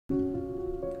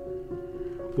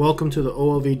Welcome to the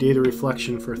OLV Data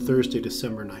Reflection for Thursday,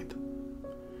 December 9th.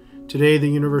 Today, the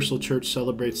Universal Church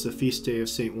celebrates the feast day of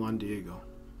St. Juan Diego.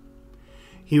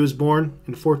 He was born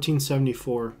in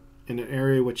 1474 in an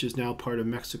area which is now part of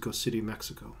Mexico City,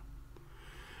 Mexico.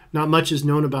 Not much is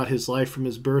known about his life from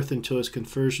his birth until his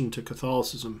conversion to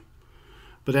Catholicism,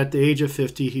 but at the age of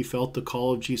 50 he felt the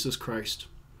call of Jesus Christ,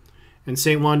 and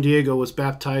St. Juan Diego was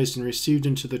baptized and received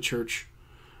into the church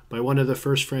by one of the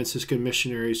first Franciscan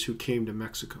missionaries who came to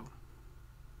Mexico.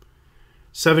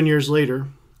 7 years later,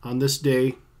 on this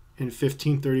day in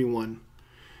 1531,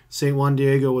 St. Juan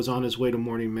Diego was on his way to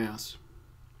morning mass.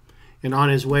 And on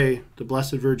his way, the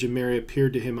Blessed Virgin Mary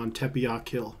appeared to him on Tepeyac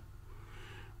Hill,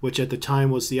 which at the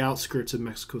time was the outskirts of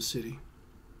Mexico City.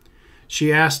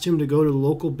 She asked him to go to the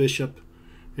local bishop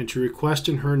and to request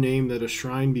in her name that a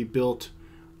shrine be built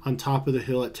on top of the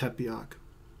hill at Tepeyac.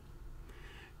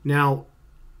 Now,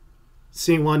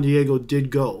 St. Juan Diego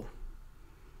did go,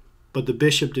 but the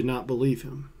bishop did not believe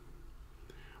him,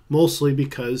 mostly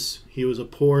because he was a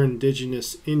poor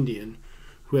indigenous Indian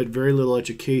who had very little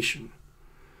education.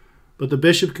 But the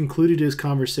bishop concluded his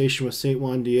conversation with St.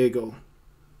 Juan Diego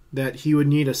that he would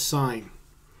need a sign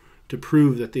to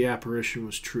prove that the apparition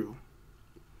was true.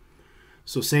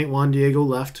 So St. Juan Diego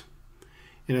left,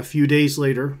 and a few days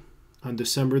later, on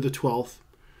December the 12th,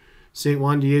 St.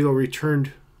 Juan Diego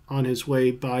returned on his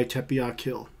way by Tepeyac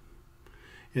Hill,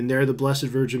 and there the Blessed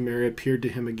Virgin Mary appeared to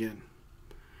him again,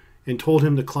 and told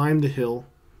him to climb the hill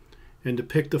and to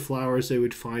pick the flowers they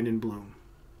would find in bloom.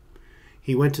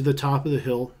 He went to the top of the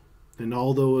hill, and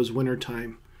although it was winter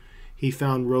time, he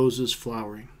found roses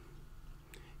flowering.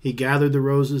 He gathered the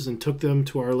roses and took them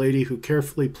to Our Lady, who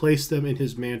carefully placed them in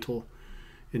his mantle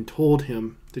and told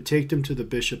him to take them to the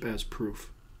bishop as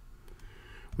proof.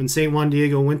 When St. Juan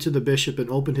Diego went to the bishop and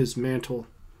opened his mantle,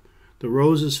 the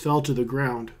roses fell to the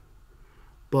ground,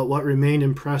 but what remained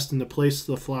impressed in the place of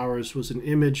the flowers was an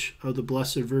image of the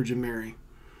Blessed Virgin Mary,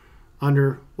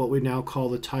 under what we now call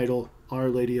the title Our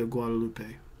Lady of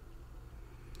Guadalupe.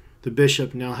 The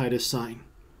bishop now had his sign.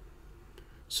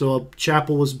 So a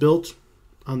chapel was built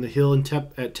on the hill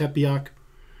at Tepeyac,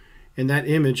 and that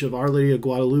image of Our Lady of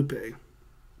Guadalupe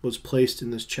was placed in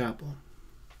this chapel.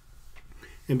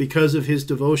 And because of his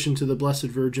devotion to the Blessed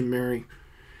Virgin Mary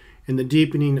and the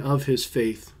deepening of his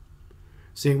faith,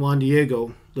 St. Juan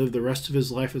Diego lived the rest of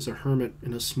his life as a hermit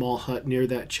in a small hut near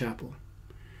that chapel.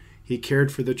 He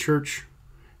cared for the church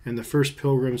and the first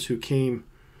pilgrims who came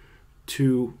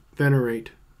to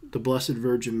venerate the Blessed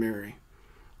Virgin Mary,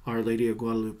 Our Lady of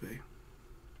Guadalupe.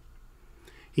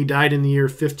 He died in the year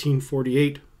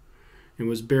 1548 and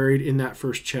was buried in that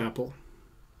first chapel.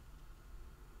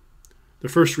 The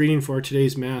first reading for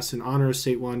today's Mass in honor of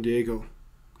St. Juan Diego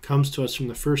comes to us from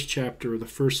the first chapter of the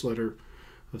first letter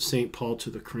of St. Paul to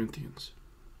the Corinthians.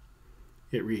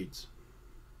 It reads,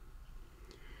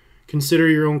 "Consider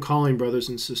your own calling, brothers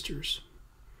and sisters.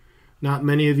 Not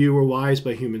many of you were wise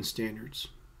by human standards.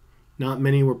 Not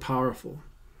many were powerful.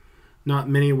 Not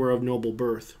many were of noble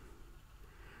birth.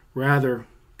 Rather,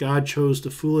 God chose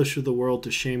the foolish of the world to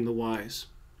shame the wise.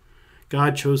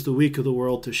 God chose the weak of the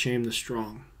world to shame the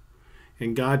strong.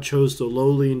 And God chose the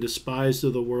lowly and despised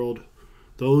of the world,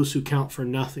 those who count for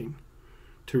nothing,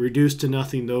 to reduce to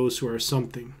nothing those who are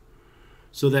something,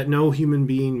 so that no human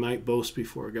being might boast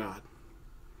before God.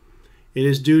 It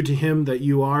is due to him that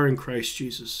you are in Christ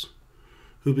Jesus,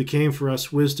 who became for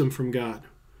us wisdom from God,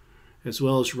 as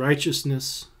well as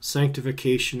righteousness,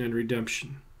 sanctification, and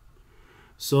redemption,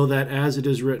 so that, as it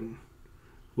is written,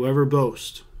 whoever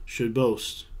boasts should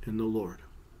boast in the Lord."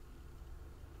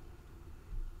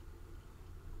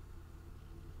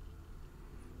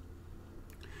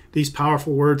 These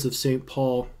powerful words of St.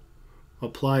 Paul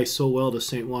apply so well to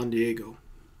St. Juan Diego,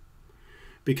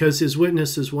 because his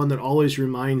witness is one that always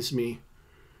reminds me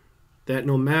that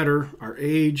no matter our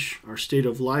age, our state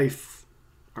of life,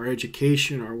 our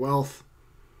education, our wealth,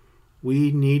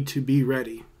 we need to be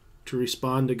ready to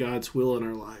respond to God's will in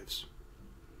our lives.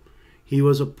 He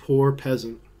was a poor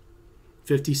peasant,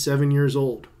 57 years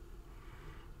old,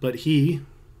 but he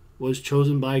was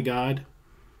chosen by God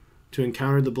to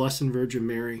encounter the Blessed Virgin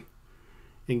Mary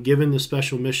and given the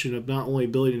special mission of not only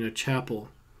building a chapel,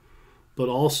 but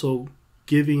also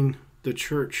giving the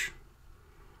church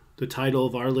the title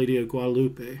of Our Lady of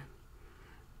Guadalupe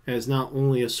as not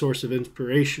only a source of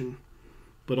inspiration,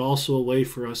 but also a way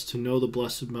for us to know the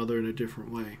Blessed Mother in a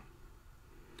different way.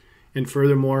 And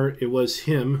furthermore, it was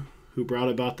him who brought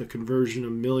about the conversion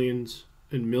of millions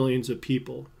and millions of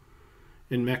people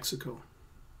in Mexico.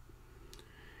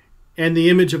 And the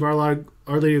image of Our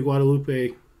Lady of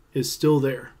Guadalupe is still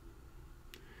there.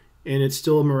 And it's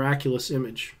still a miraculous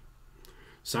image.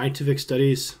 Scientific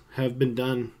studies have been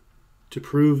done to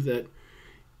prove that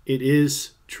it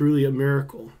is truly a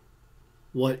miracle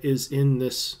what is in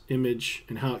this image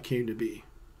and how it came to be.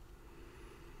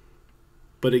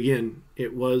 But again,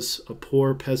 it was a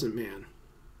poor peasant man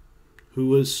who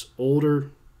was older,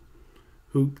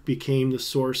 who became the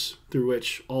source through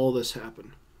which all this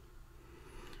happened.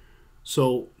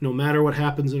 So no matter what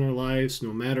happens in our lives,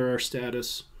 no matter our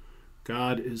status,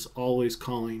 God is always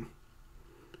calling.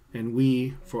 And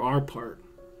we, for our part,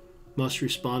 must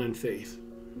respond in faith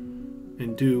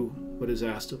and do what is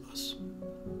asked of us.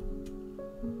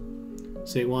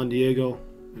 St. Juan Diego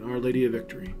and Our Lady of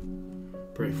Victory,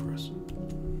 pray for us.